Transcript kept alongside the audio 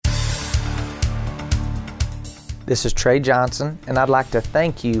This is Trey Johnson, and I'd like to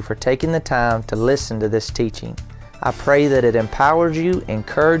thank you for taking the time to listen to this teaching. I pray that it empowers you,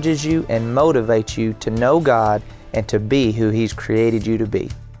 encourages you, and motivates you to know God and to be who He's created you to be.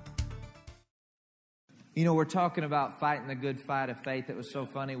 You know, we're talking about fighting the good fight of faith. It was so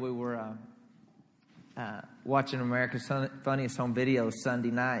funny. We were watching America's Funniest Home Videos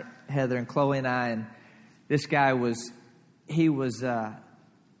Sunday night, Heather and Chloe and I, and this guy was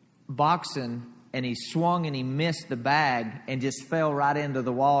boxing, and he swung and he missed the bag and just fell right into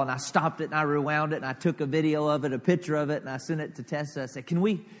the wall. And I stopped it and I rewound it and I took a video of it, a picture of it, and I sent it to Tessa. I said, can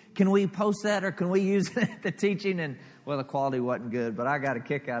we post that, or can we use it at the teaching? And well, the quality wasn't good, but I got a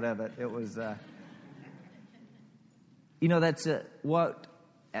kick out of it. It was, you know, that's what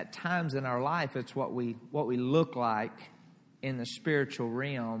at times in our life, it's what we look like in the spiritual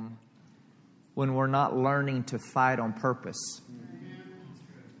realm when we're not learning to fight on purpose.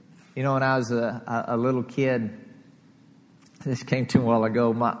 You know, when I was a little kid, this came to me a while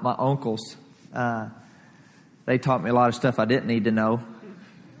ago, my uncles, they taught me a lot of stuff I didn't need to know.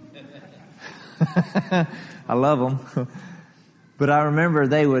 I love them. But I remember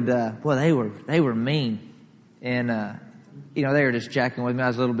they would, they were mean. And, you know, they were just jacking with me. I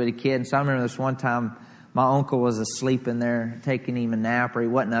was a little bitty kid. And so I remember this one time, my uncle was asleep in there, taking him a nap, or he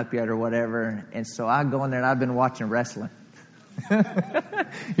wasn't up yet or whatever. And so I go in there, and I've been watching wrestling.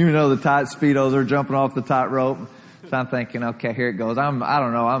 Even though the tight Speedos are jumping off the tightrope. So I'm thinking, okay, here it goes. I don't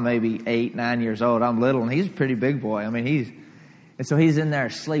know, I'm maybe 8, 9 years old. I'm little, and he's a pretty big boy. I mean, and so he's in there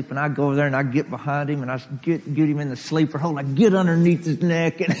asleep, and I go over there, and I get behind him, and I get him in the sleeper hold, and I get underneath his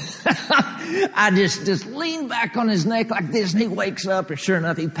neck, and I just lean back on his neck like this, and he wakes up, and sure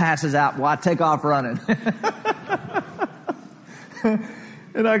enough, he passes out. Well, I take off running.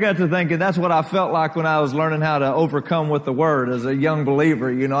 And I got to thinking, that's what I felt like when I was learning how to overcome with the Word as a young believer.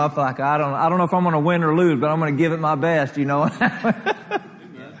 You know, I felt like, I don't know if I'm going to win or lose, but I'm going to give it my best, you know.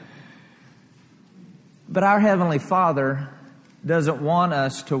 But our Heavenly Father doesn't want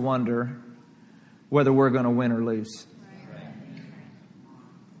us to wonder whether we're going to win or lose.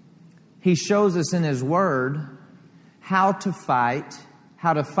 He shows us in His Word how to fight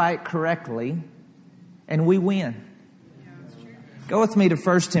correctly, and we win. Go with me to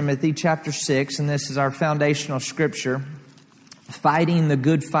 1 Timothy chapter 6, and this is our foundational scripture, fighting the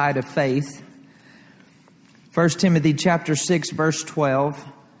good fight of faith. 1 Timothy chapter 6, verse 12.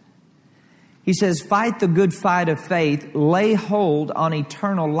 He says, fight the good fight of faith, lay hold on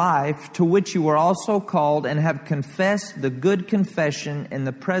eternal life, to which you were also called and have confessed the good confession in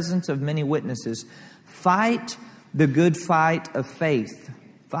the presence of many witnesses. Fight the good fight of faith.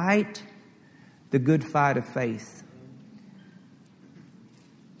 Fight the good fight of faith.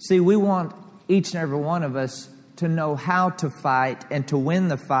 See, we want each and every one of us to know how to fight and to win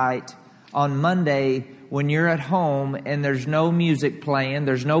the fight on Monday when you're at home and there's no music playing,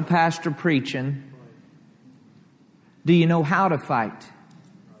 there's no pastor preaching. Do you know how to fight?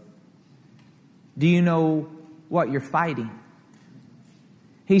 Do you know what you're fighting?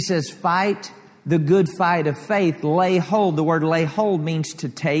 He says, fight the good fight of faith. Lay hold. The word lay hold means to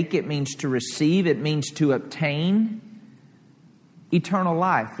take. It means to receive. It means to obtain eternal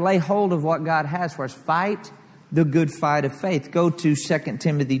life. Lay hold of what God has for us. Fight the good fight of faith. Go to 2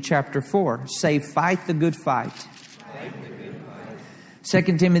 Timothy chapter 4. Say, fight the good fight. Fight the good fight.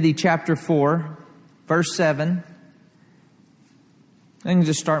 2 Timothy chapter 4, verse 7. I can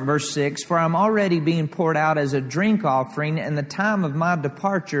just start in verse 6. For I'm already being poured out as a drink offering, and the time of my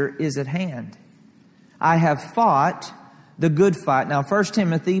departure is at hand. I have fought the good fight. Now, 1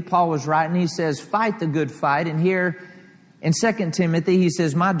 Timothy, Paul was writing, he says, fight the good fight. And here in 2 Timothy, he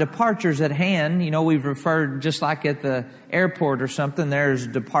says, my departure's at hand. You know, we've referred, just like at the airport or something, there's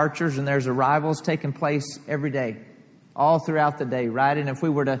departures and there's arrivals taking place every day, all throughout the day, right? And if we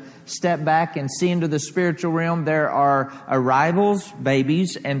were to step back and see into the spiritual realm, there are arrivals,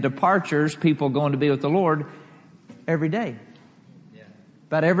 babies, and departures, people going to be with the Lord every day. Yeah.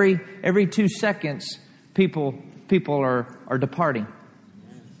 About every 2 seconds, people are departing.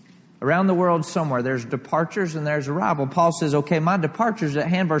 Around the world somewhere, there's departures and there's arrival. Paul says, okay, my departure's at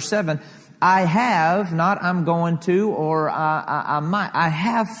hand. Verse 7, I have, not I'm going to, or I might, I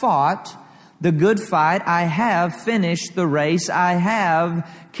have fought the good fight. I have finished the race. I have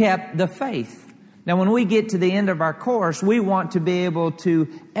kept the faith. Now, when we get to the end of our course, we want to be able to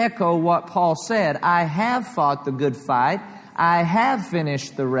echo what Paul said. I have fought the good fight. I have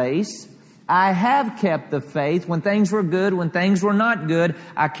finished the race. I have kept the faith. When things were good, when things were not good,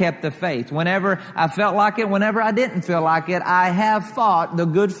 I kept the faith. Whenever I felt like it, whenever I didn't feel like it, I have fought the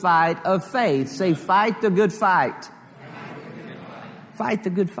good fight of faith. Say, fight the good fight. Fight the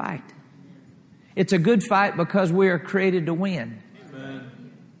good fight. It's a good fight because we are created to win. Amen.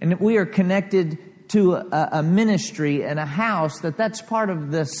 And we are connected to a ministry and a house that's part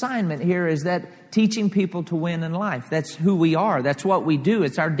of the assignment here, is that teaching people to win in life. That's who we are. That's what we do.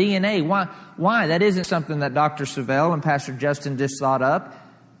 It's our DNA. Why? That isn't something that Dr. Savelle and Pastor Justin just thought up.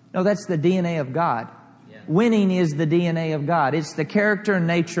 No, that's the DNA of God. Yeah. Winning is the DNA of God. It's the character and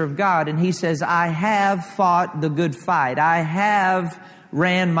nature of God. And He says, I have fought the good fight. I have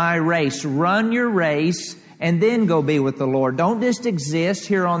ran my race. Run your race and then go be with the Lord. Don't just exist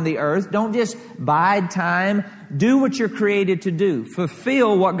here on the earth. Don't just bide time. Do what you're created to do.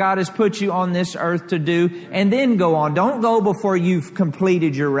 Fulfill what God has put you on this earth to do, and then go on. Don't go before you've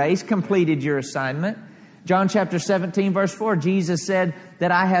completed your race, completed your assignment. John chapter 17, verse 4, Jesus said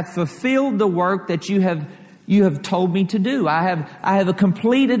that I have fulfilled the work that you have told me to do. I have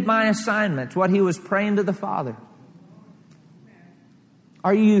completed my assignment. What He was praying to the Father.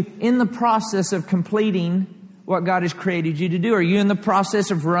 Are you in the process of completing what God has created you to do? Are you in the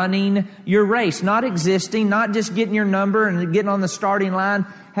process of running your race? Not existing, not just getting your number and getting on the starting line.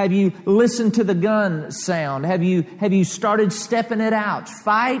 Have you listened to the gun sound? Have you started stepping it out?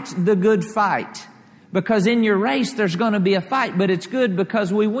 Fight the good fight. Because in your race there's going to be a fight, but it's good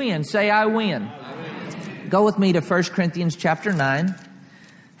because we win. Say, I win. I win. Go with me to 1 Corinthians chapter 9.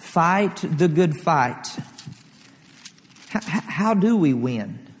 Fight the good fight. How do we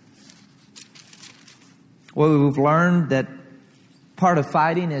win? Well, we've learned that part of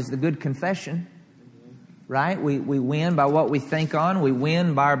fighting is the good confession, right? We win by what we think on. We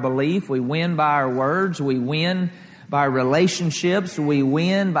win by our belief. We win by our words. We win by relationships. We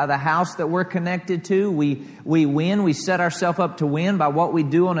win by the house that we're connected to. We win. We set ourselves up to win by what we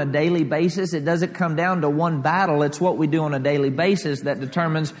do on a daily basis. It doesn't come down to one battle. It's what we do on a daily basis that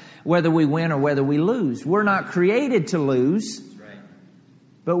determines whether we win or whether we lose. We're not created to lose,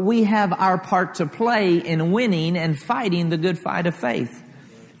 but we have our part to play in winning and fighting the good fight of faith.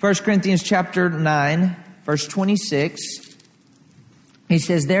 1 Corinthians chapter 9, verse 26, he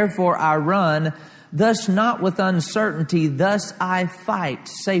says, therefore I run, thus not with uncertainty, thus I fight.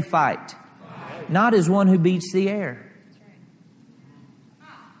 Say fight. Not as one who beats the air.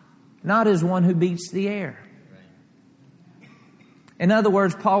 Not as one who beats the air. In other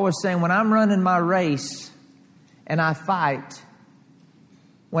words, Paul was saying, when I'm running my race and I fight,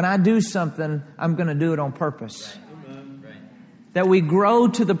 when I do something, I'm going to do it on purpose. That we grow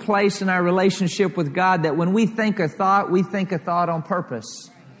to the place in our relationship with God that when we think a thought on purpose.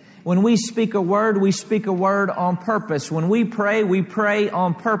 When we speak a word on purpose. When we pray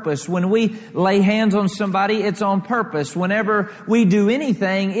on purpose. When we lay hands on somebody, it's on purpose. Whenever we do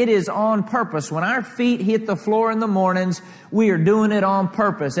anything, it is on purpose. When our feet hit the floor in the mornings, we are doing it on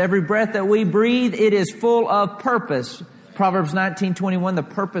purpose. Every breath that we breathe, it is full of purpose. Proverbs 19:21, the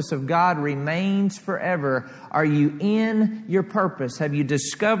purpose of God remains forever. Are you in your purpose? Have you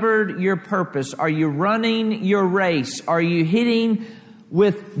discovered your purpose? Are you running your race? Are you hitting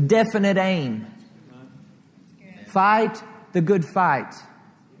with definite aim? Fight the good fight.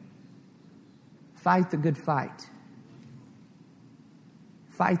 Fight the good fight.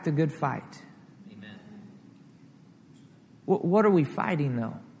 Fight the good fight. Amen. What are we fighting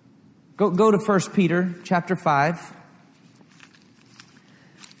though? Go to 1 Peter chapter 5.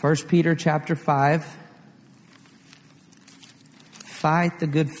 1 Peter chapter 5. Fight the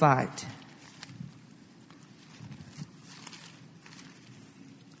good fight.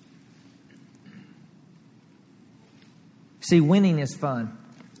 See, winning is fun.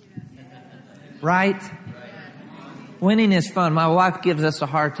 Right? Winning is fun. My wife gives us a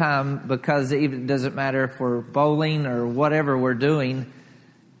hard time because it doesn't matter if we're bowling or whatever we're doing.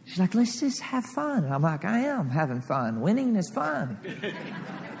 She's like, let's just have fun. I'm like, I am having fun. Winning is fun.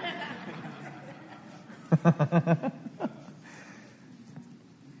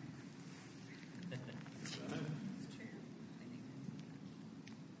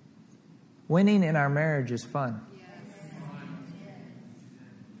 Winning in our marriage is fun.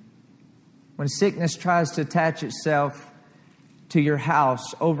 When sickness tries to attach itself to your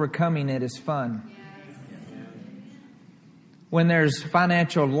house, overcoming it is fun. When there's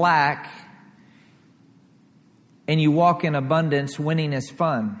financial lack and you walk in abundance, winning is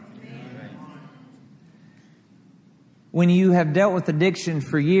fun. When you have dealt with addiction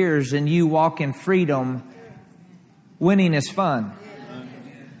for years and you walk in freedom, winning is fun.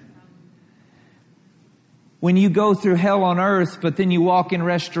 When you go through hell on earth, but then you walk in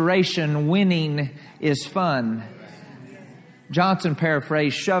restoration, winning is fun. Johnson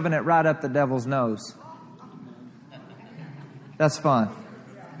paraphrased, shoving it right up the devil's nose. That's fun.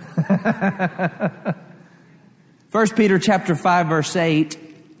 1 Peter chapter 5, verse 8.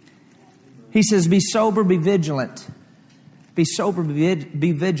 He says, be sober, be vigilant. Be sober,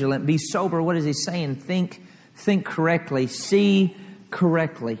 be vigilant. Be sober, what is he saying? Think correctly. See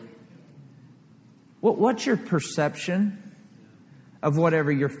correctly. What's your perception of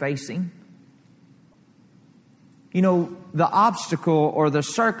whatever you're facing? You know, the obstacle or the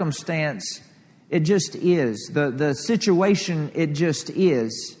circumstance, it just is. The situation, it just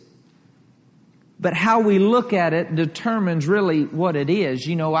is. But how we look at it determines really what it is.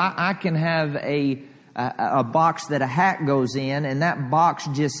 You know, I can have a box that a hat goes in, and that box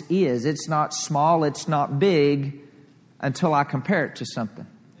just is. It's not small, it's not big, until I compare it to something.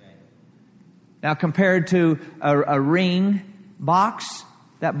 Now, compared to a ring box,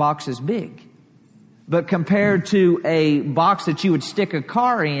 that box is big. But compared to a box that you would stick a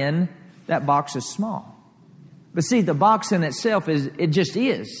car in, that box is small. But see, the box in itself it just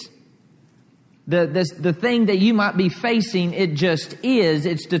is. The thing that you might be facing, it just is.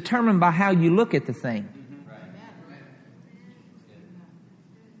 It's determined by how you look at the thing.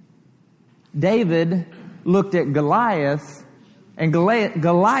 David looked at Goliath, and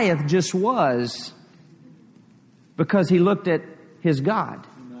Goliath just was, because he looked at his God.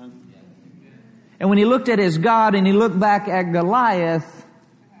 And when he looked at his God and he looked back at Goliath,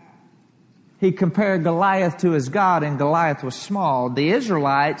 he compared Goliath to his God, and Goliath was small. The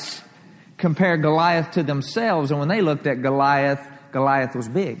Israelites compared Goliath to themselves, and when they looked at Goliath, Goliath was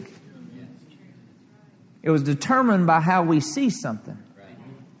big. It was determined by how we see something.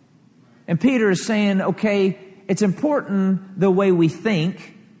 And Peter is saying, okay, it's important the way we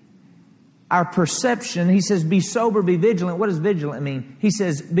think, our perception. He says, be sober, be vigilant. What does vigilant mean? He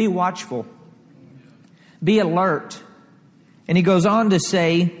says, be watchful. Be alert. And he goes on to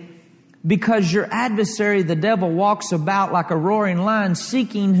say, because your adversary, the devil, walks about like a roaring lion,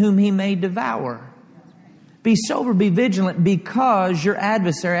 seeking whom he may devour. Be sober, be vigilant, because your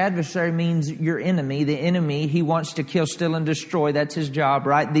adversary means your enemy. The enemy, he wants to kill, steal, and destroy. That's his job,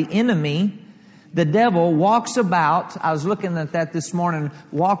 right? The enemy, the devil, walks about. I was looking at that this morning.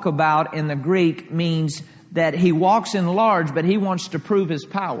 Walk about in the Greek means that he walks in large, but he wants to prove his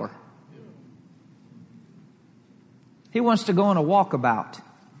power. He wants to go on a walkabout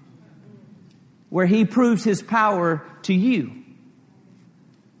where he proves his power to you.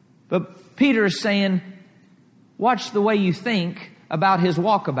 But Peter is saying, watch the way you think about his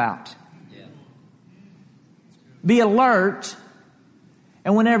walkabout. Be alert,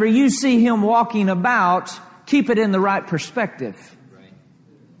 and whenever you see him walking about, keep it in the right perspective.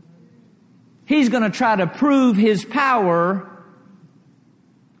 He's going to try to prove his power,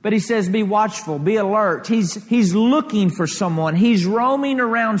 but he says, be watchful, be alert. He's looking for someone. He's roaming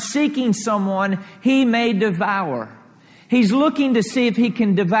around seeking someone he may devour. He's looking to see if he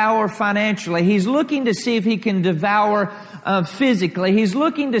can devour financially. He's looking to see if he can devour physically. He's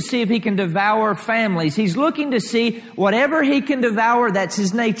looking to see if he can devour families. He's looking to see whatever he can devour. That's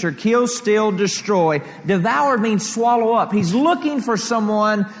his nature. Kill, steal, destroy. Devour means swallow up. He's looking for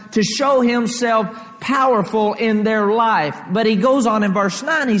someone to show himself powerful in their life. But he goes on in verse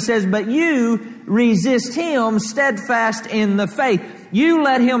 9. He says, but you resist him steadfast in the faith. You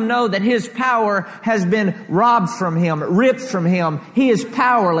let him know that his power has been robbed from him, ripped from him. He is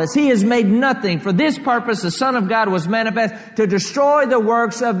powerless. He is made nothing. For this purpose, the Son of God was manifest to destroy the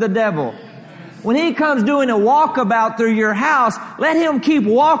works of the devil. When he comes doing a walkabout through your house, let him keep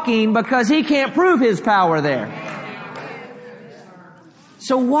walking, because he can't prove his power there.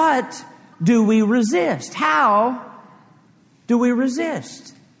 So what do we resist? How do we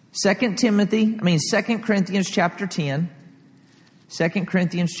resist? 2 Corinthians chapter 10. 2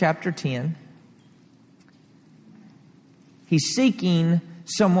 Corinthians chapter 10. He's seeking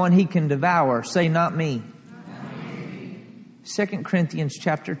someone he can devour. Say, not me. 2 Corinthians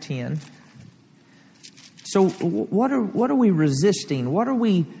chapter 10. So what are we resisting? What are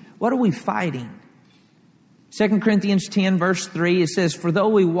we fighting? 2 Corinthians 10 verse 3, it says, for though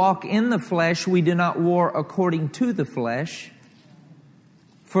we walk in the flesh, we do not war according to the flesh.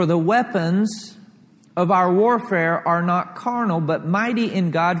 For the weapons of our warfare are not carnal, but mighty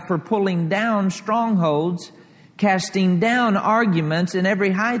in God for pulling down strongholds, casting down arguments and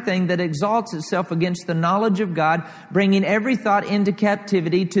every high thing that exalts itself against the knowledge of God, bringing every thought into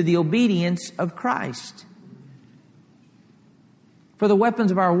captivity to the obedience of Christ. For the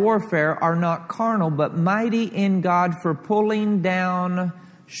weapons of our warfare are not carnal, but mighty in God for pulling down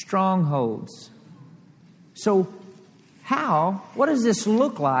strongholds. So what does this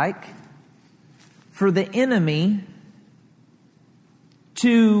look like for the enemy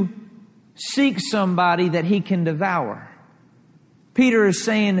to seek somebody that he can devour? Peter is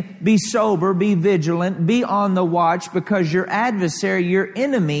saying, be sober, be vigilant, be on the watch, because your adversary, your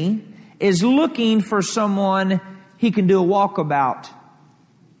enemy, is looking for someone he can do a walkabout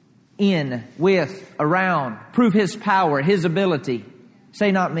in, with, around, prove his power, his ability.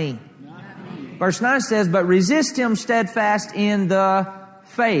 Say, not me. Verse 9 says, but resist him steadfast in the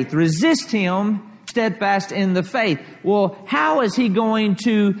faith. Resist him steadfast in the faith. Well, how is he going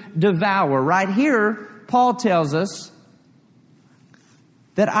to devour? Right here, Paul tells us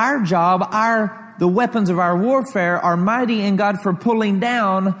that our job, the weapons of our warfare are mighty in God for pulling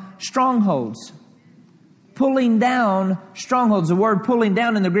down strongholds. Pulling down strongholds. The word pulling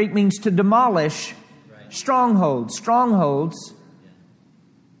down in the Greek means to demolish strongholds. Strongholds.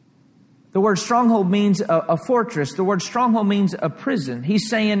 The word stronghold means a fortress. The word stronghold means a prison. He's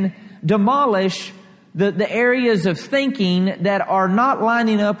saying demolish the areas of thinking that are not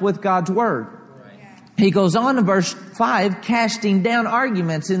lining up with God's Word. He goes on in verse 5, casting down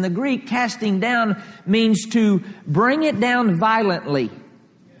arguments. In the Greek, casting down means to bring it down violently.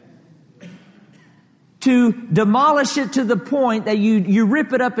 To demolish it to the point that you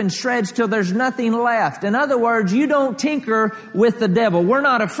rip it up in shreds till there's nothing left. In other words, you don't tinker with the devil. We're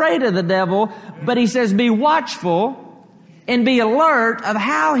not afraid of the devil, but he says be watchful and be alert of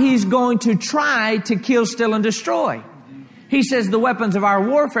how he's going to try to kill, steal, and destroy. He says the weapons of our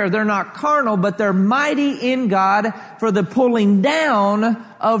warfare, they're not carnal, but they're mighty in God for the pulling down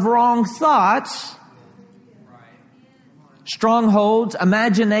of wrong thoughts, strongholds,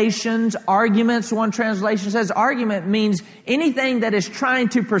 imaginations, arguments. One translation says argument means anything that is trying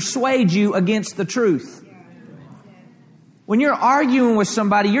to persuade you against the truth. When you're arguing with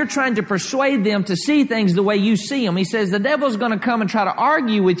somebody, you're trying to persuade them to see things the way you see them. He says the devil's going to come and try to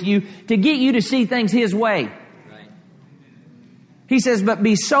argue with you to get you to see things his way. He says, but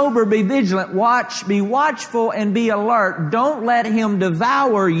be sober, be vigilant, be watchful, and be alert. Don't let him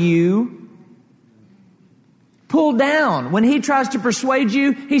devour you. Pull down. When he tries to persuade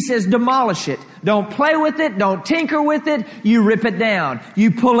you, he says demolish it. Don't play with it. Don't tinker with it. You rip it down.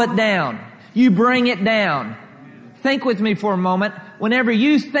 You pull it down. You bring it down. Think with me for a moment. Whenever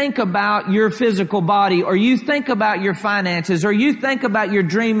you think about your physical body, or you think about your finances, or you think about your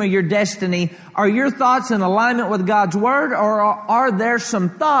dream or your destiny, are your thoughts in alignment with God's Word, or are there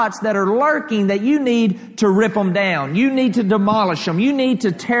some thoughts that are lurking that you need to rip them down? You need to demolish them. You need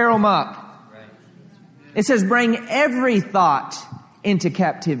to tear them up. It says bring every thought into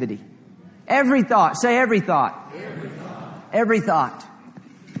captivity. Every thought. Say every thought. Every thought. Every thought.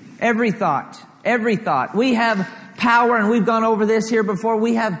 Every thought. Every thought. We have power, and we've gone over this here before.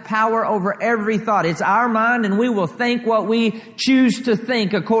 We have power over every thought. It's our mind, and we will think what we choose to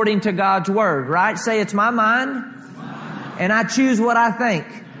think according to God's Word, right? Say, it's my mind, and I choose what I think.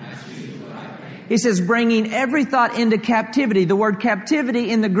 He says, bringing every thought into captivity. The word captivity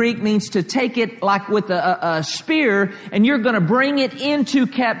in the Greek means to take it like with a spear, and you're going to bring it into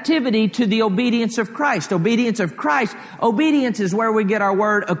captivity to the obedience of Christ. Obedience of Christ. Obedience is where we get our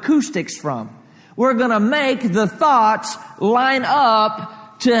word acoustics from. We're going to make the thoughts line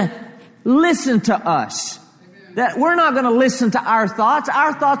up to listen to us. That we're not going to listen to our thoughts.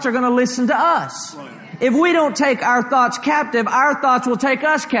 Our thoughts are going to listen to us. If we don't take our thoughts captive, our thoughts will take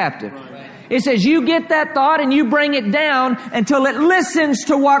us captive. It says you get that thought and you bring it down until it listens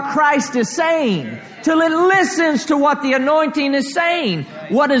to what Christ is saying. Till it listens to what the anointing is saying.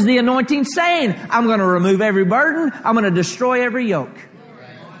 What is the anointing saying? I'm going to remove every burden. I'm going to destroy every yoke.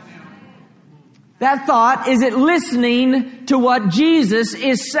 That thought, is it listening to what Jesus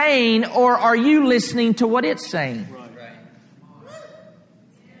is saying, or are you listening to what it's saying?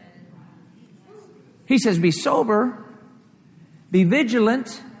 He says, be sober, be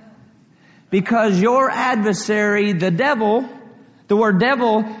vigilant, because your adversary, the devil, the word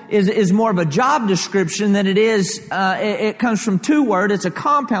devil is more of a job description than it is, it comes from two words. It's a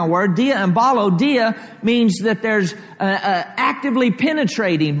compound word, dia and balo. Dia means that there's actively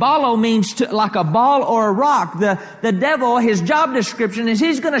penetrating. Balo means like a ball or a rock. The devil, his job description is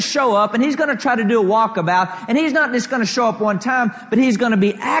he's going to show up and he's going to try to do a walkabout. And he's not just going to show up one time, but he's going to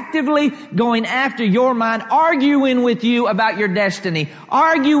be actively going after your mind, arguing with you about your destiny,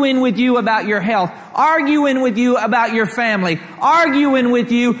 arguing with you about your health, arguing with you about your family, arguing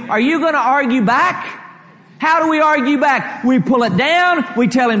with you. Are you going to argue back? How do we argue back? We pull it down, we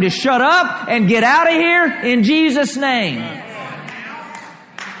tell him to shut up and get out of here in Jesus' name.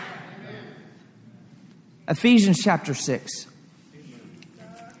 Ephesians chapter 6.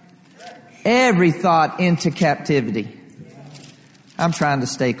 Every thought into captivity. I'm trying to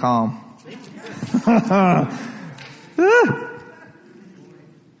stay calm.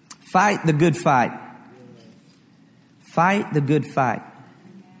 Fight the good fight. Fight the good fight.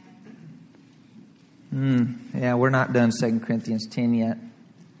 Yeah, we're not done 2 Corinthians 10 yet.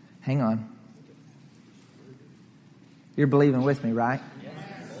 Hang on. You're believing with me, right?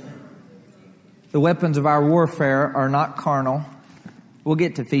 The weapons of our warfare are not carnal. We'll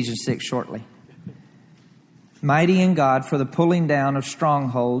get to Ephesians 6 shortly. Mighty in God for the pulling down of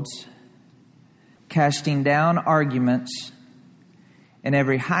strongholds, casting down arguments, and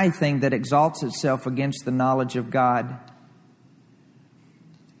every high thing that exalts itself against the knowledge of God.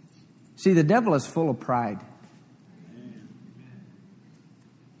 See, the devil is full of pride.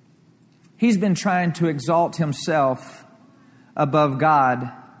 He's been trying to exalt himself above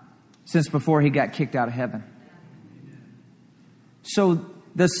God since before he got kicked out of heaven. So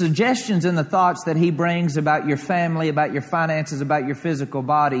the suggestions and the thoughts that he brings about your family, about your finances, about your physical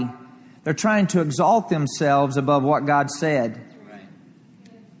body, they're trying to exalt themselves above what God said.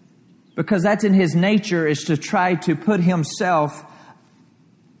 Because that's in his nature, is to try to put himself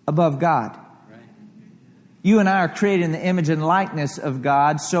above God. You and I are created in the image and likeness of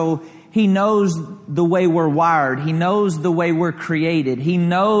God, so he knows the way we're wired. He knows the way we're created. He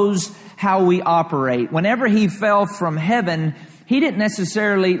knows how we operate. Whenever he fell from heaven, he didn't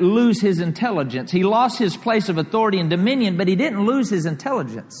necessarily lose his intelligence. He lost his place of authority and dominion, but he didn't lose his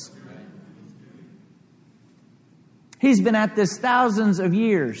intelligence. He's been at this thousands of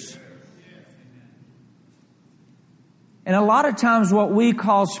years. And a lot of times what we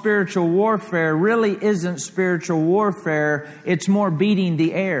call spiritual warfare really isn't spiritual warfare. It's more beating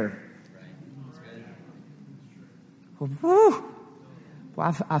the air. Whew.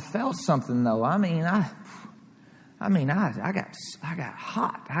 Well, I felt something though. I got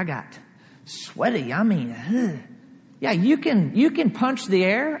hot. I got sweaty. Yeah, you can punch the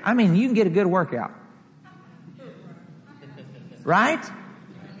air. You can get a good workout. Right?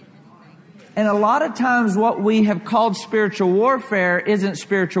 And a lot of times what we have called spiritual warfare isn't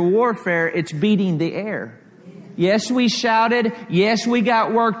spiritual warfare. It's beating the air. Yes, we shouted. Yes, we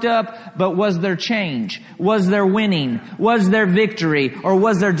got worked up. But was there change? Was there winning? Was there victory? Or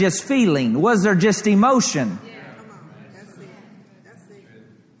was there just feeling? Was there just emotion?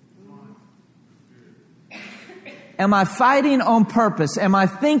 Am I fighting on purpose? Am I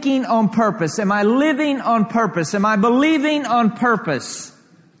thinking on purpose? Am I living on purpose? Am I believing on purpose?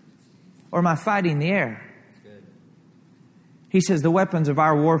 Or am I fighting the air? He says the weapons of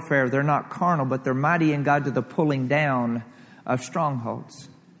our warfare, they're not carnal, but they're mighty in God to the pulling down of strongholds.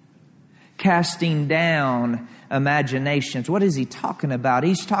 Casting down imaginations. What is he talking about?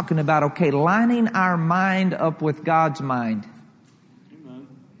 He's talking about, lining our mind up with God's mind. Amen.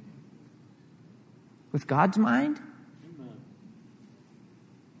 With God's mind? Amen.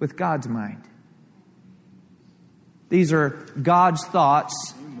 With God's mind. These are God's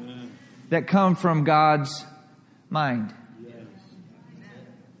thoughts that come from God's mind.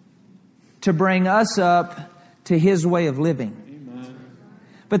 To bring us up to his way of living. Amen.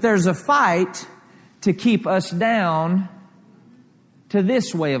 But there's a fight to keep us down to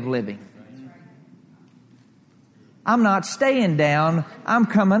this way of living. I'm not staying down, I'm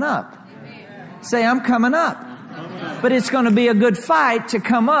coming up. Amen. Say, I'm coming up. But it's going to be a good fight to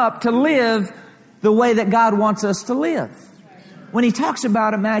come up to live the way that God wants us to live. When he talks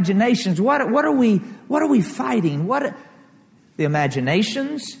about imaginations, what are we fighting? The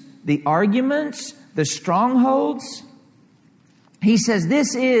imaginations, the arguments, the strongholds. He says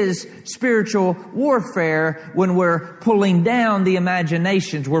this is spiritual warfare when we're pulling down the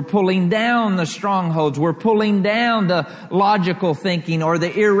imaginations. We're pulling down the strongholds. We're pulling down the logical thinking or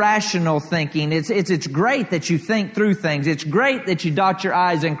the irrational thinking. It's great that you think through things. It's great that you dot your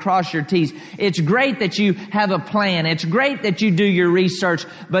I's and cross your T's. It's great that you have a plan. It's great that you do your research.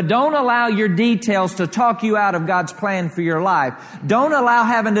 But don't allow your details to talk you out of God's plan for your life. Don't allow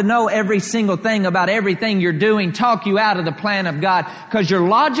having to know every single thing about everything you're doing talk you out of the plan of God. Because your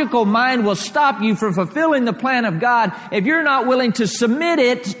logical mind will stop you from fulfilling the plan of God if you're not willing to submit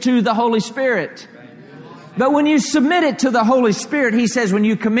it to the Holy Spirit. But when you submit it to the Holy Spirit, he says when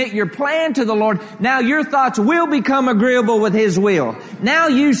you commit your plan to the Lord, now your thoughts will become agreeable with his will. Now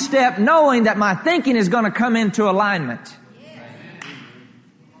you step knowing that my thinking is going to come into alignment.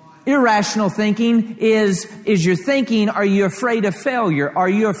 Irrational thinking is your thinking, are you afraid of failure? Are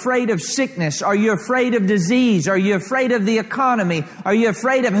you afraid of sickness? Are you afraid of disease? Are you afraid of the economy? Are you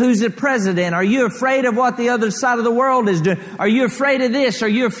afraid of who's the president? Are you afraid of what the other side of the world is doing? Are you afraid of this? Are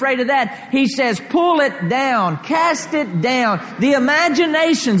you afraid of that? He says, pull it down, cast it down. The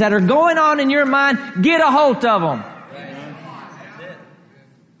imaginations that are going on in your mind, get a hold of them.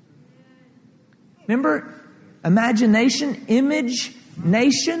 Remember, imagination, image,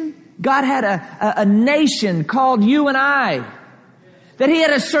 nation. God had a nation called you and I That He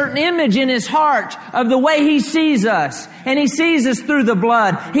had a certain image in His heart of the way He sees us. And He sees us through the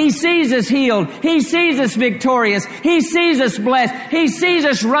blood. He sees us healed. He sees us victorious. He sees us blessed. He sees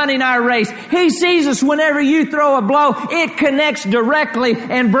us running our race. He sees us whenever you throw a blow, it connects directly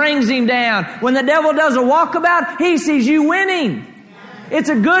and brings Him down. When the devil does a walkabout, He sees you winning. It's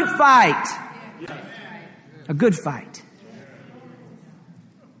a good fight. A good fight.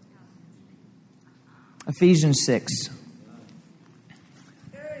 Ephesians 6.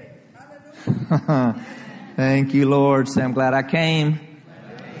 Thank you, Lord. Say, I'm glad I came.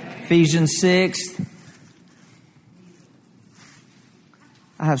 Ephesians 6.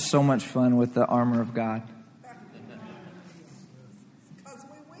 I have so much fun with the armor of God.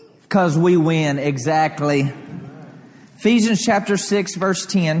 Because we win, exactly. Ephesians chapter 6, verse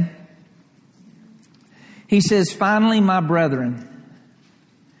 10. He says, finally, my brethren,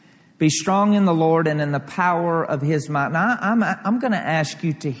 be strong in the Lord and in the power of His might. Now, I'm going to ask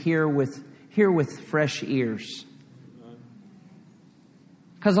you to hear with fresh ears.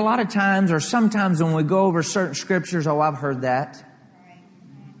 Because a lot of times, or sometimes when we go over certain scriptures, oh, I've heard that.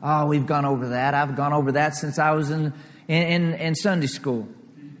 Oh, we've gone over that. I've gone over that since I was in Sunday school.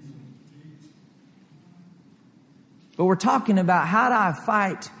 But we're talking about how do I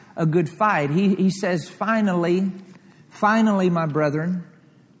fight a good fight. He says, finally, my brethren,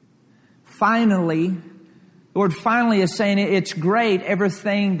 finally. The word finally is saying it's great,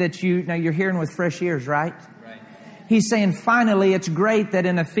 everything that now you're hearing with fresh ears, right? He's saying, finally, it's great that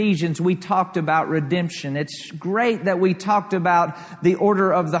in Ephesians we talked about redemption. It's great that we talked about the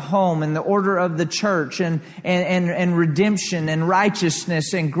order of the home and the order of the church and redemption and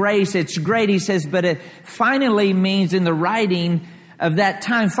righteousness and grace. It's great, he says, but it finally means in the writing of that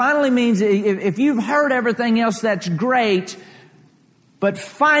time. Finally means if you've heard everything else, that's great. But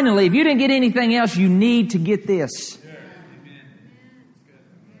finally, if you didn't get anything else, you need to get this.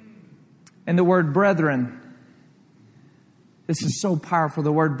 And the word brethren. This is so powerful.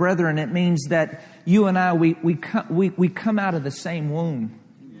 The word brethren, it means that you and I, we come out of the same womb.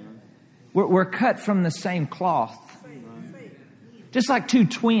 We're cut from the same cloth. Just like two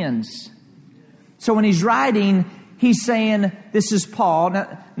twins. So when he's writing, he's saying, this is Paul.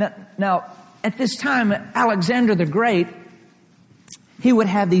 Now at this time, Alexander the Great, he would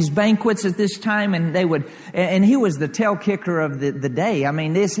have these banquets at this time, and he was the tail kicker of the day. I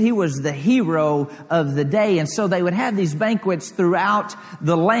mean, he was the hero of the day. And so they would have these banquets throughout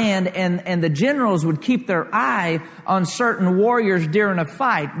the land, and the generals would keep their eye on certain warriors during a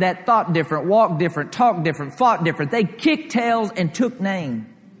fight that thought different, walked different, talked different, fought different. They kicked tails and took name.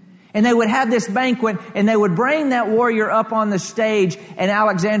 And they would have this banquet, and they would bring that warrior up on the stage, and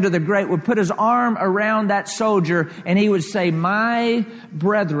Alexander the Great would put his arm around that soldier, and he would say, my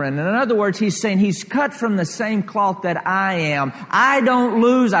brethren. And in other words, he's saying he's cut from the same cloth that I am. I don't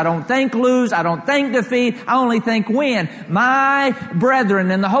lose. I don't think lose. I don't think defeat. I only think win. My brethren.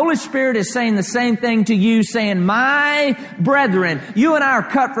 And the Holy Spirit is saying the same thing to you, saying, my brethren. You and I are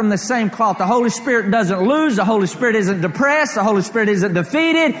cut from the same cloth. The Holy Spirit doesn't lose. The Holy Spirit isn't depressed. The Holy Spirit isn't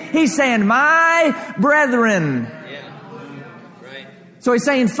defeated. He's saying, my brethren. So he's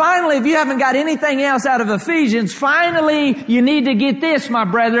saying, finally, if you haven't got anything else out of Ephesians, finally, you need to get this, my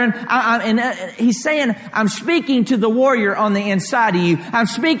brethren. He's saying, I'm speaking to the warrior on the inside of you. I'm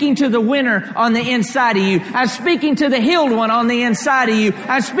speaking to the winner on the inside of you. I'm speaking to the healed one on the inside of you.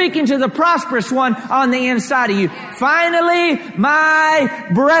 I'm speaking to the prosperous one on the inside of you. Finally, my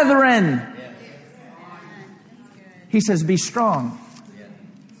brethren. He says, be strong.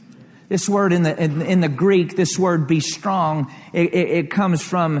 This word in the Greek, this word be strong, it comes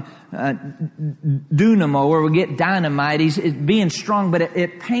from dynamo, where we get dynamite. It's being strong, but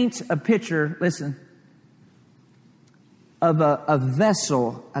it paints a picture, listen, of a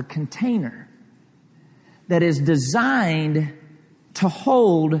vessel, a container that is designed to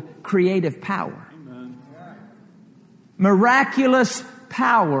hold creative power. Amen. Miraculous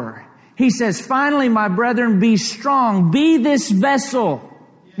power. He says, finally, my brethren, be strong. Be this vessel.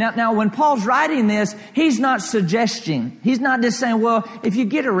 Now, when Paul's writing this, he's not suggesting. He's not just saying, well, if you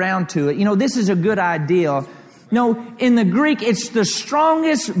get around to it, this is a good idea. No, in the Greek, it's the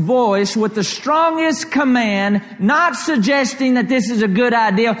strongest voice with the strongest command, not suggesting that this is a good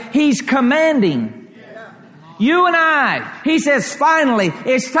idea. He's commanding. You and I, he says, finally,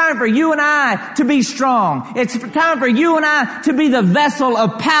 it's time for you and I to be strong. It's time for you and I to be the vessel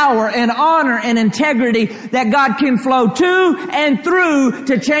of power and honor and integrity that God can flow to and through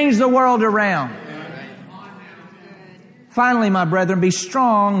to change the world around. Finally, my brethren, be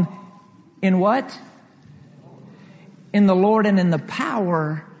strong in what? In the Lord and in the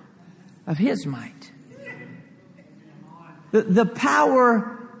power of His might. The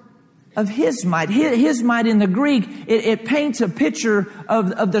power of His might. His might in the Greek, it paints a picture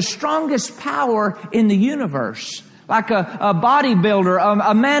of the strongest power in the universe. Like a bodybuilder,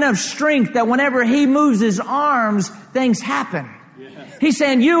 a man of strength, that whenever he moves his arms, things happen. He's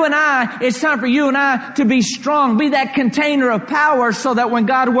saying you and I, it's time for you and I to be strong, be that container of power, so that when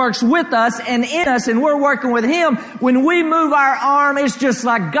God works with us and in us and we're working with Him, when we move our arm, it's just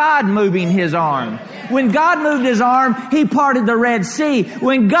like God moving His arm. When God moved His arm, He parted the Red Sea.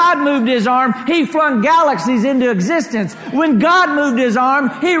 When God moved His arm, He flung galaxies into existence. When God moved His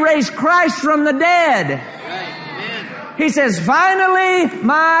arm, He raised Christ from the dead. He says, finally,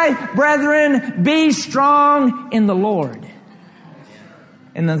 my brethren, be strong in the Lord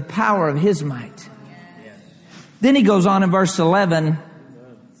and the power of His might. Then he goes on in verse 11.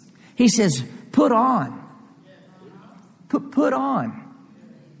 He says, put on. Put on.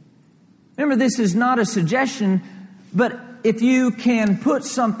 Remember, this is not a suggestion, but if you can put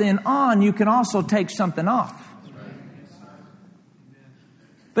something on, you can also take something off.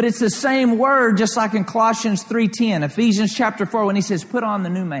 But it's the same word, just like in Colossians 3:10, Ephesians chapter 4, when he says, put on the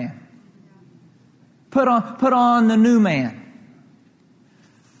new man. Put on the new man.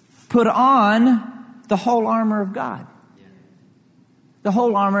 Put on the whole armor of God. The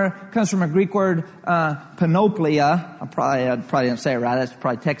whole armor comes from a Greek word, panoplia. I probably didn't say it right. That's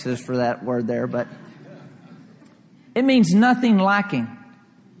probably Texas for that word there, but it means nothing lacking.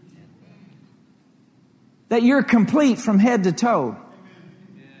 That you're complete from head to toe.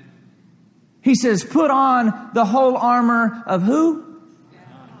 He says, put on the whole armor of who?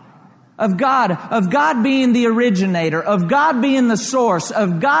 Of God. Of God being the originator. Of God being the source.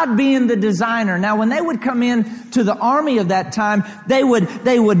 Of God being the designer. Now, when they would come in to the army of that time, they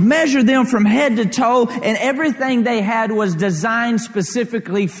would measure them from head to toe, and everything they had was designed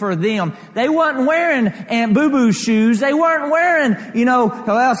specifically for them. They weren't wearing Aunt Boo-Boo's shoes. They weren't wearing,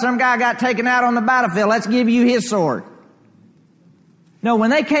 well, some guy got taken out on the battlefield. Let's give you his sword. No,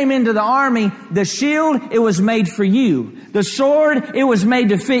 when they came into the army, the shield, it was made for you. The sword, it was made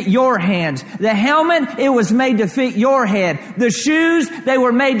to fit your hands. The helmet, it was made to fit your head. The shoes, they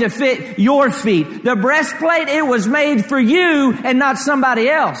were made to fit your feet. The breastplate, it was made for you and not somebody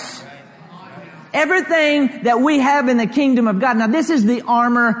else. Everything that we have in the kingdom of God. Now, this is the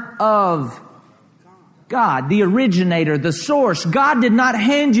armor of God, the originator, the source. God did not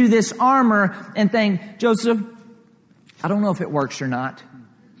hand you this armor and think, Joseph, I don't know if it works or not,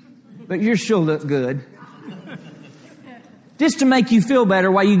 but you sure look good. Just to make you feel better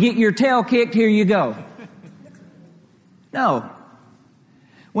while you get your tail kicked, here you go. No.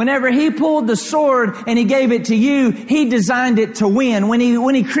 Whenever He pulled the sword and He gave it to you, He designed it to win. When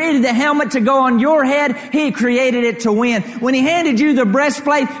He created the helmet to go on your head, He created it to win. When He handed you the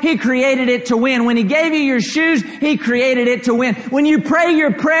breastplate, He created it to win. When He gave you your shoes, He created it to win. When you pray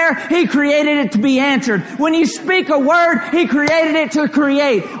your prayer, He created it to be answered. When you speak a word, He created it to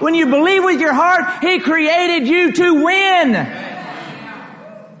create. When you believe with your heart, He created you to win.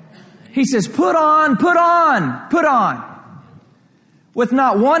 He says, put on, put on, put on. With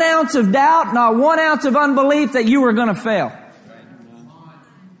not 1 ounce of doubt, not 1 ounce of unbelief that you were going to fail.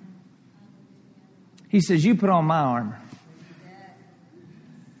 He says, you put on my armor.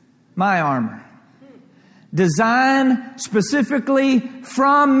 My armor. Designed specifically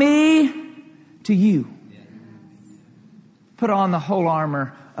from me to you. Put on the whole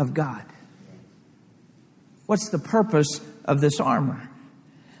armor of God. What's the purpose of this armor?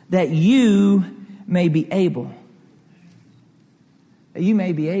 That you may be able. That you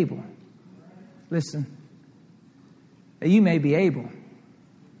may be able. Listen. That you may be able.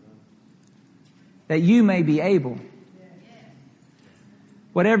 That you may be able.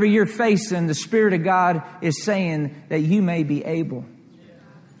 Whatever you're facing, the Spirit of God is saying that you may be able.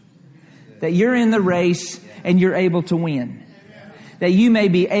 That you're in the race and you're able to win. That you may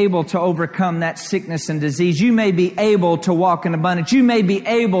be able to overcome that sickness and disease. You may be able to walk in abundance. You may be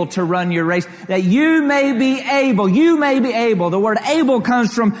able to run your race. That you may be able. You may be able. The word able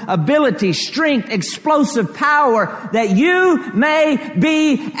comes from ability, strength, explosive power. That you may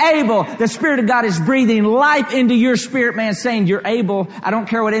be able. The Spirit of God is breathing life into your spirit, man, saying you're able. I don't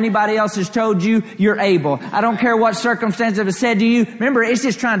care what anybody else has told you. You're able. I don't care what circumstances have said to you. Remember, it's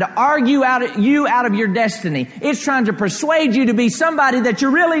just trying to argue you out of your destiny. It's trying to persuade you to be somebody that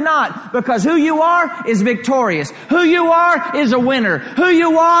you're really not, because who you are is victorious. Who you are is a winner. Who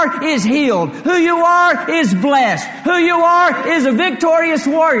you are is healed. Who you are is blessed. Who you are is a victorious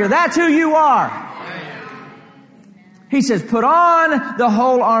warrior. That's who you are. He says, put on the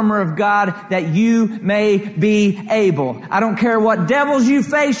whole armor of God that you may be able. I don't care what devils you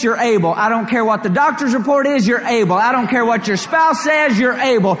face, you're able. I don't care what the doctor's report is, you're able. I don't care what your spouse says, you're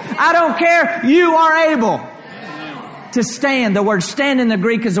able. I don't care, you are able to stand. The word stand in the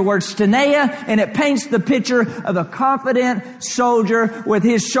Greek is the word stenea, and it paints the picture of a confident soldier with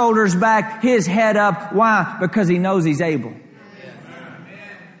his shoulders back, his head up. Why? Because he knows he's able.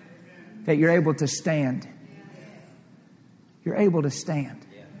 That you're able to stand. You're able to stand.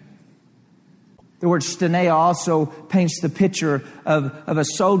 The word stenea also paints the picture of a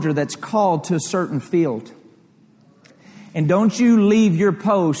soldier that's called to a certain field. And don't you leave your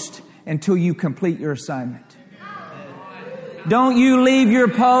post until you complete your assignment. Don't you leave your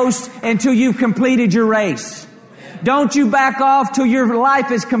post until you've completed your race. Don't you back off till your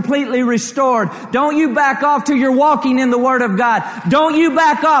life is completely restored. Don't you back off till you're walking in the Word of God. Don't you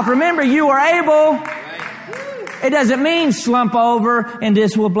back off. Remember, you are able. It doesn't mean slump over and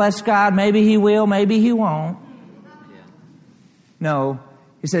this will bless God. Maybe He will, maybe He won't. No,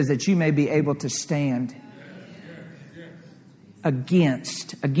 it says that you may be able to stand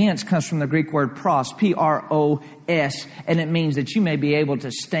against. Against comes from the Greek word pros, P-R-O-S, and it means that you may be able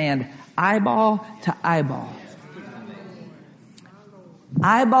to stand eyeball to eyeball.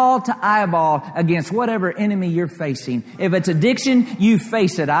 Eyeball to eyeball against whatever enemy you're facing. If it's addiction, you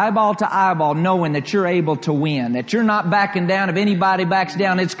face it eyeball to eyeball, knowing that you're able to win, that you're not backing down. If anybody backs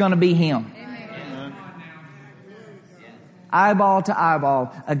down, it's going to be him. Amen. Eyeball to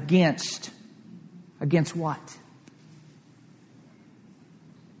eyeball against what?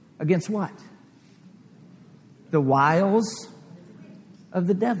 Against what? The wiles of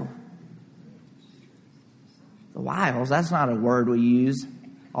the devil. The wiles, that's not a word we use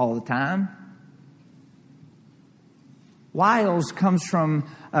all the time. Wiles comes from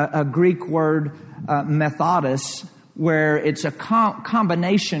a Greek word, methodos, where it's a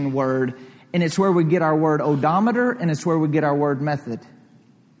combination word, and it's where we get our word odometer, and it's where we get our word method.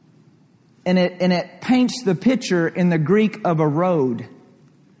 And it paints the picture in the Greek of a road.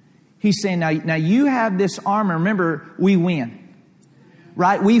 He's saying, now you have this armor. Remember, we win.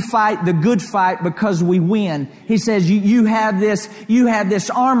 Right? We fight the good fight because we win. He says you have this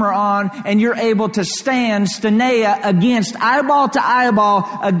armor on, and you're able to stand stenea against eyeball to eyeball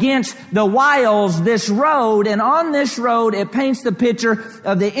against the wiles, this road. And on this road, it paints the picture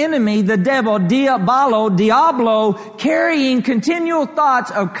of the enemy, the devil, Diablo, carrying continual thoughts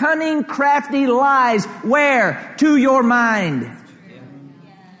of cunning, crafty lies. Where? To your mind.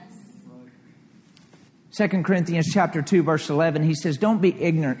 2 Corinthians chapter 2, verse 11, he says, don't be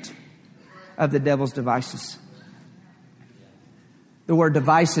ignorant of the devil's devices. The word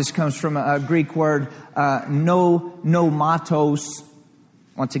devices comes from a Greek word, nomatos.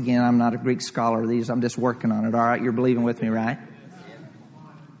 Once again, I'm not a Greek scholar of these. I'm just working on it. All right, you're believing with me, right?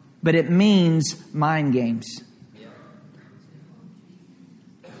 But it means mind games.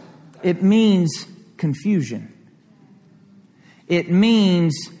 It means confusion. It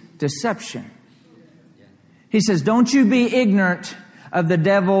means deception. He says, don't you be ignorant of the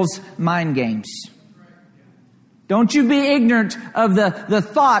devil's mind games. Don't you be ignorant of the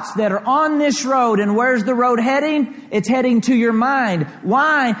thoughts that are on this road. And where's the road heading? It's heading to your mind.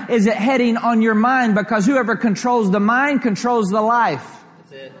 Why is it heading on your mind? Because whoever controls the mind controls the life.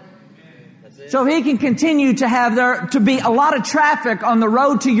 That's it. That's it. So if he can continue to have there to be a lot of traffic on the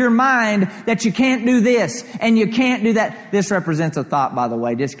road to your mind that you can't do this and you can't do that. This represents a thought, by the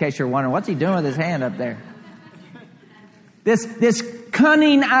way, just in case you're wondering, what's he doing with his hand up there? This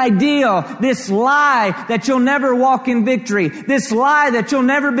cunning ideal, this lie that you'll never walk in victory, this lie that you'll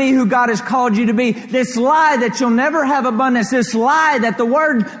never be who God has called you to be, this lie that you'll never have abundance, this lie that the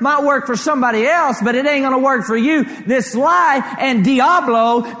word might work for somebody else, but it ain't going to work for you. This lie, and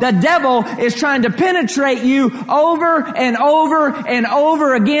Diablo, the devil, is trying to penetrate you over and over and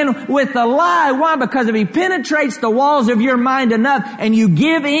over again with the lie. Why? Because if he penetrates the walls of your mind enough and you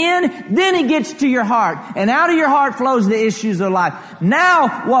give in, then he gets to your heart. And out of your heart flows the issues of life.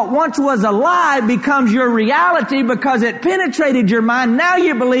 Now, what once was a lie becomes your reality because it penetrated your mind. Now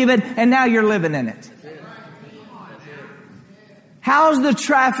you believe it, and now you're living in it. How's the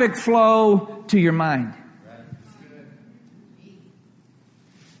traffic flow to your mind?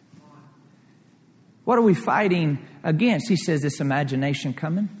 What are we fighting against? He says this imagination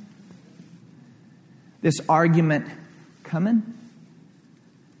coming. This argument coming.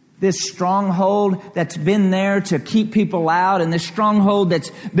 This stronghold that's been there to keep people out, and this stronghold that's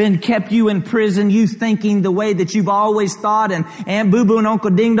been kept you in prison, you thinking the way that you've always thought, and Aunt Boo Boo and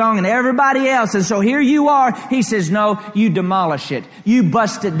Uncle Ding Dong and everybody else. And so here you are. He says, no, you demolish it. You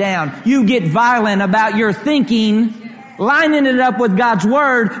bust it down. You get violent about your thinking lining it up with God's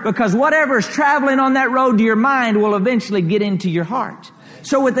Word, because whatever is traveling on that road to your mind will eventually get into your heart.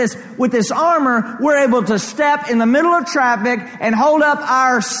 So with this armor, we're able to step in the middle of traffic and hold up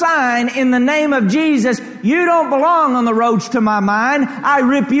our sign in the name of Jesus. You don't belong on the roads to my mind. I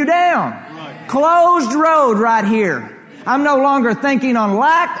rip you down. Closed road right here. I'm no longer thinking on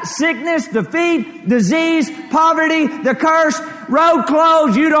lack, sickness, defeat, disease, poverty, the curse. Road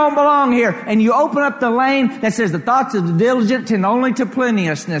closed. You don't belong here. And you open up the lane that says the thoughts of the diligent tend only to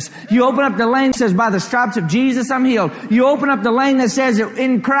plenteousness. You open up the lane that says by the stripes of Jesus I'm healed. You open up the lane that says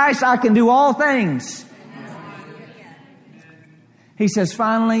in Christ I can do all things. He says,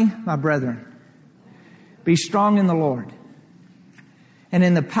 finally, my brethren, be strong in the Lord and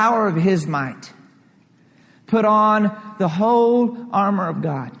in the power of His might. Put on the whole armor of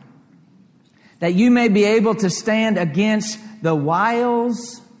God, that you may be able to stand against the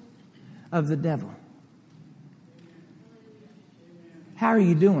wiles of the devil. How are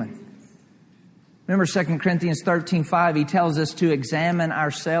you doing? Remember 2 Corinthians 13:5, he tells us to examine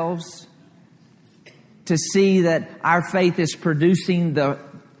ourselves to see that our faith is producing the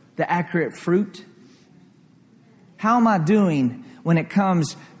accurate fruit. How am I doing when it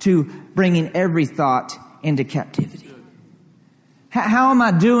comes to bringing every thought into captivity? How am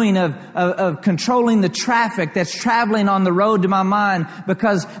I doing of controlling the traffic that's traveling on the road to my mind?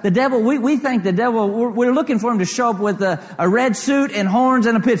 Because the devil, we think the devil, we're looking for him to show up with a red suit and horns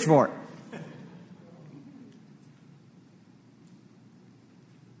and a pitchfork.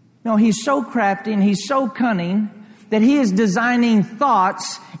 No, he's so crafty and he's so cunning that he is designing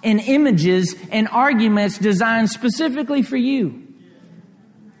thoughts and images and arguments designed specifically for you.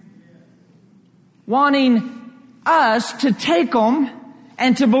 Wanting us to take them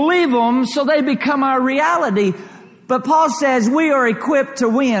and to believe them so they become our reality. But Paul says we are equipped to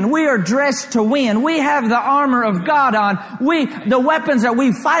win. We are dressed to win. We have the armor of God on. The weapons that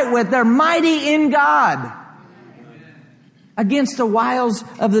we fight with, they're mighty in God against the wiles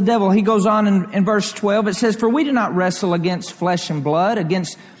of the devil. He goes on in verse 12. It says, for we do not wrestle against flesh and blood,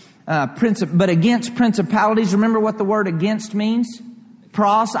 but against principalities. Remember what the word against means?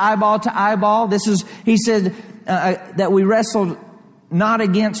 Pros, eyeball to eyeball. He said that we wrestled not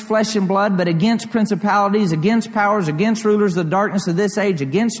against flesh and blood, but against principalities, against powers, against rulers of the darkness of this age,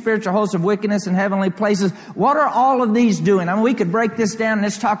 against spiritual hosts of wickedness in heavenly places. What are all of these doing? I mean, we could break this down and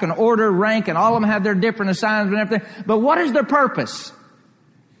it's talking order, rank, and all of them have their different assignments and everything. But what is their purpose?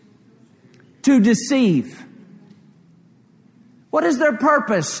 To deceive. What is their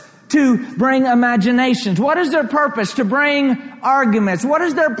purpose? To bring imaginations. What is their purpose? To bring arguments. What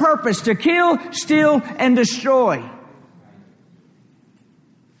is their purpose? To kill, steal, and destroy.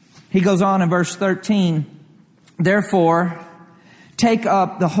 He goes on in verse 13, therefore, take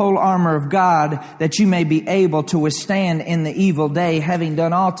up the whole armor of God that you may be able to withstand in the evil day, having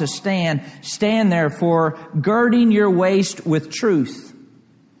done all to stand. Stand therefore, girding your waist with truth.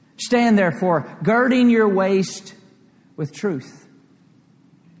 Stand therefore, girding your waist with truth.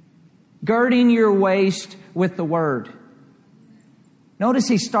 Girding your waist with the Word. Notice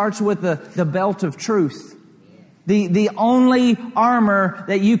he starts with the belt of truth. The only armor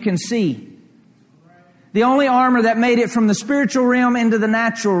that you can see. The only armor that made it from the spiritual realm into the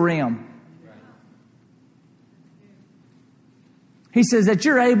natural realm. He says that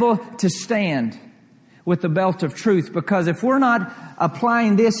you're able to stand with the belt of truth, because if we're not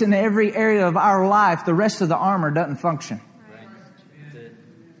applying this in every area of our life, the rest of the armor doesn't function.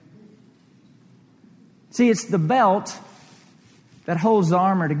 See, it's the belt that holds the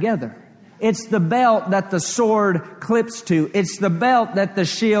armor together. It's the belt that the sword clips to. It's the belt that the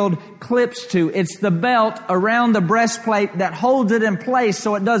shield clips to. It's the belt around the breastplate that holds it in place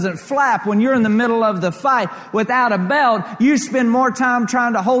so it doesn't flap when you're in the middle of the fight. Without a belt, you spend more time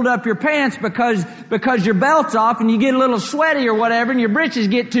trying to hold up your pants because your belt's off and you get a little sweaty or whatever and your britches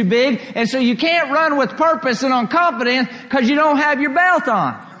get too big, and so you can't run with purpose and on confidence because you don't have your belt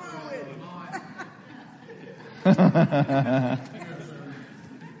on.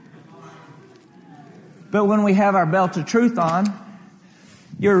 But when we have our belt of truth on,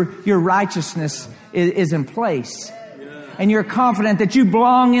 your righteousness is in place. And you're confident that you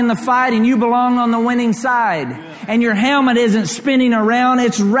belong in the fight and you belong on the winning side. And your helmet isn't spinning around,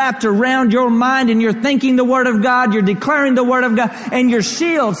 it's wrapped around your mind and you're thinking the Word of God, you're declaring the Word of God. And your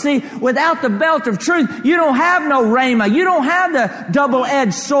shield, see, without the belt of truth, you don't have no rhema. You don't have the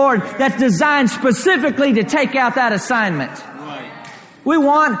double-edged sword that's designed specifically to take out that assignment. We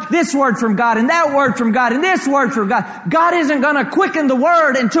want this word from God and that word from God and this word from God. God isn't going to quicken the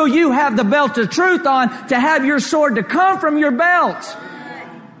word until you have the belt of truth on to have your sword to come from your belt.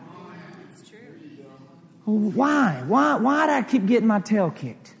 Why? Why do I keep getting my tail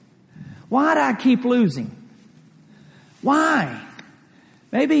kicked? Why do I keep losing? Why?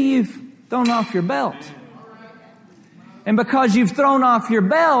 Maybe you've thrown off your belt. And because you've thrown off your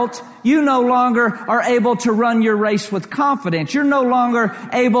belt, you no longer are able to run your race with confidence. You're no longer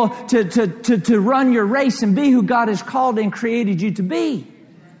able to run your race and be who God has called and created you to be.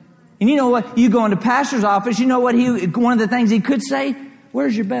 And you know what? You go into pastor's office, you know what one of the things he could say?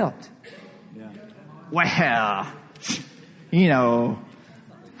 Where's your belt? Yeah. Well, you know,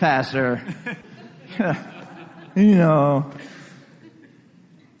 pastor, you know.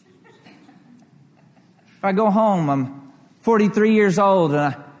 If I go home, I'm 43 years old,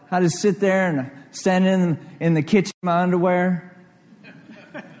 and I just sit there and I stand in the kitchen in my underwear.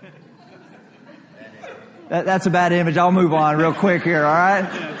 That's a bad image. I'll move on real quick here, all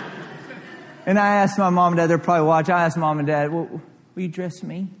right? And I asked my mom and dad, they're probably watching. I asked mom and dad, will you dress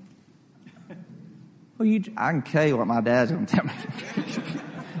me? I can tell you what my dad's going to tell me.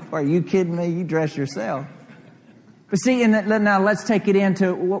 Are you kidding me? You dress yourself. But see, now let's take it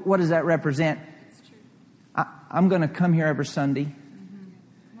into what does that represent? I'm going to come here every Sunday,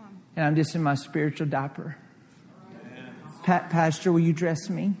 and I'm just in my spiritual diaper. Pastor, will you dress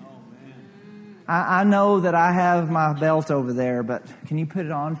me? I know that I have my belt over there, but can you put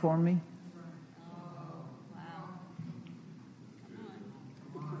it on for me?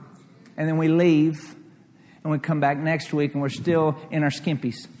 And then we leave, and we come back next week, and we're still in our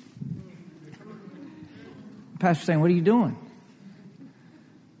skimpies. Pastor's saying, what are you doing?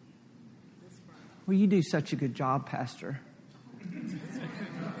 Well, you do such a good job, Pastor.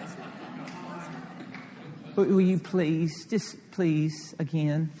 Will you please, just please,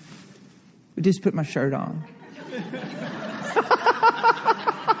 again, just put my shirt on.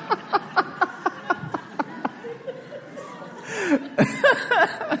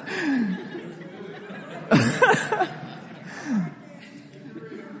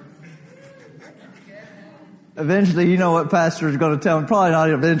 Eventually, you know what pastor is going to tell him. Probably not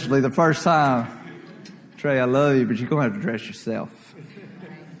eventually, the first time. Trey, I love you, but you're going to have to dress yourself.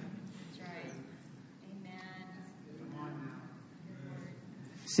 That's right. Amen.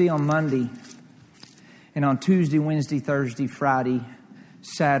 See, on Monday, and on Tuesday, Wednesday, Thursday, Friday,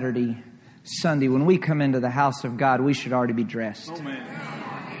 Saturday, Sunday, when we come into the house of God, we should already be dressed. Oh, man.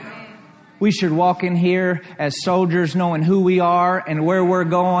 We should walk in here as soldiers knowing who we are and where we're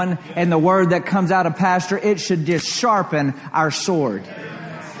going. And the word that comes out of pastor, it should just sharpen our sword.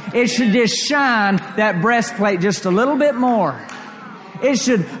 It should just shine that breastplate just a little bit more. It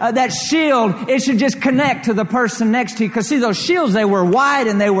should, that shield, it should just connect to the person next to you. Because see, those shields, they were wide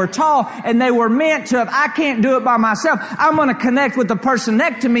and they were tall and they were meant to, if I can't do it by myself, I'm going to connect with the person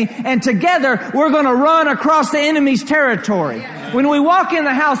next to me, and together we're going to run across the enemy's territory. When we walk in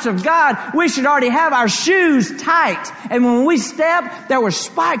the house of God, we should already have our shoes tight. And when we step, there were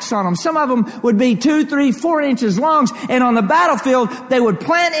spikes on them. Some of them would be 2, 3, 4 inches long. And on the battlefield, they would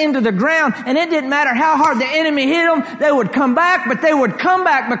plant into the ground. And it didn't matter how hard the enemy hit them. They would come back, but they would come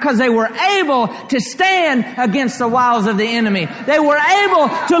back because they were able to stand against the wiles of the enemy. They were able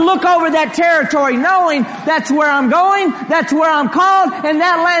to look over that territory knowing that's where I'm going, that's where I'm called, and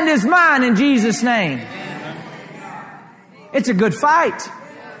that land is mine in Jesus' name. It's a good fight.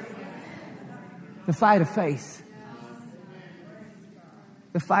 The fight of faith.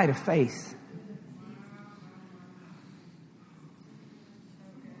 The fight of faith.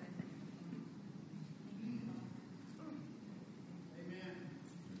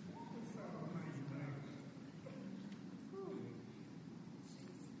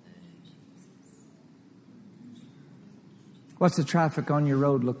 What's the traffic on your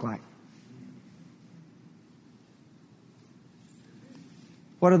road look like?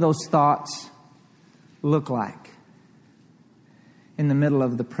 What do those thoughts look like in the middle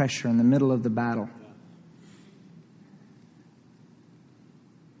of the pressure, in the middle of the battle?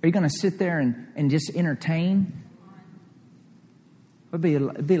 Are you going to sit there and just entertain? It'd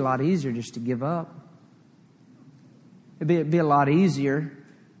be a lot easier just to give up. It'd be a lot easier.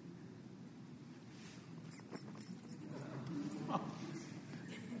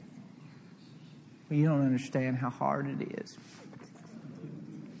 Well, you don't understand how hard it is.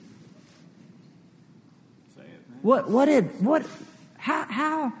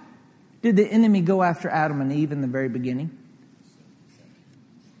 How did the enemy go after Adam and Eve in the very beginning?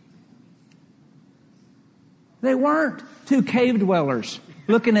 They weren't two cave dwellers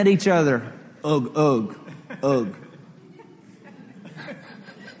looking at each other. Ugh, ugh, ugh.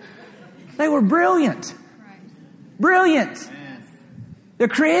 They were brilliant. Brilliant. The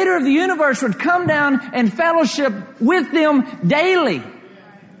creator of the universe would come down and fellowship with them daily.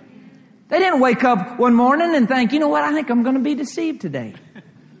 They didn't wake up one morning and think, you know what, I think I'm going to be deceived today.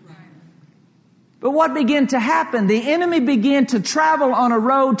 But what began to happen? The enemy began to travel on a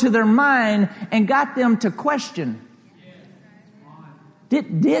road to their mind and got them to question.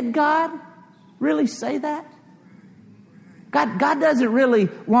 Did God really say that? God doesn't really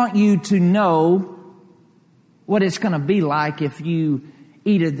want you to know what it's going to be like if you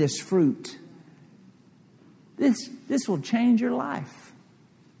eat of this fruit. This will change your life.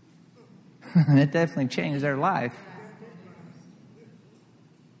 It definitely changed their life.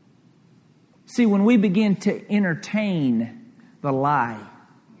 See, when we begin to entertain the lie,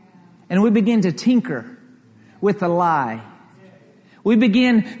 and we begin to tinker with the lie, we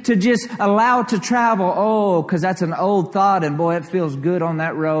begin to just allow it to travel. Because that's an old thought, and boy, it feels good on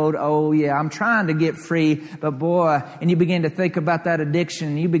that road. Oh yeah, I'm trying to get free, but boy, and you begin to think about that addiction,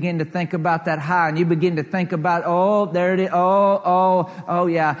 and you begin to think about that high, and you begin to think about, there it is, oh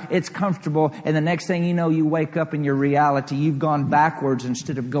yeah, it's comfortable. And the next thing you know, you wake up in your reality, you've gone backwards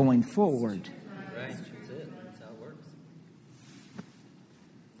instead of going forward. Right, that's it. That's how it works.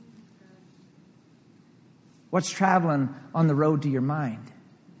 What's traveling on the road to your mind?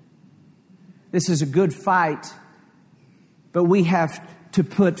 This is a good fight, but we have to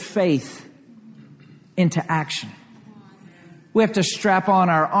put faith into action. We have to strap on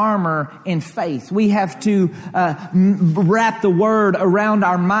our armor in faith. We have to wrap the word around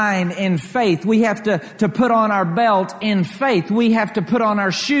our mind in faith. We have to put on our belt in faith. We have to put on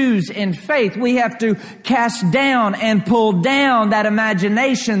our shoes in faith. We have to cast down and pull down that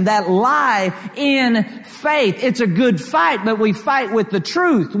imagination, that lie in faith. It's a good fight, but we fight with the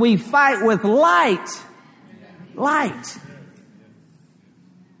truth. We fight with light. Light.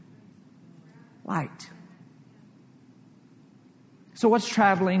 Light. So what's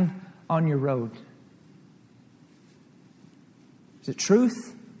traveling on your road? Is it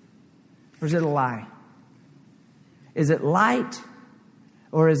truth or is it a lie? Is it light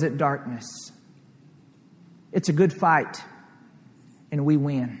or is it darkness? It's a good fight and we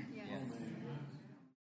win.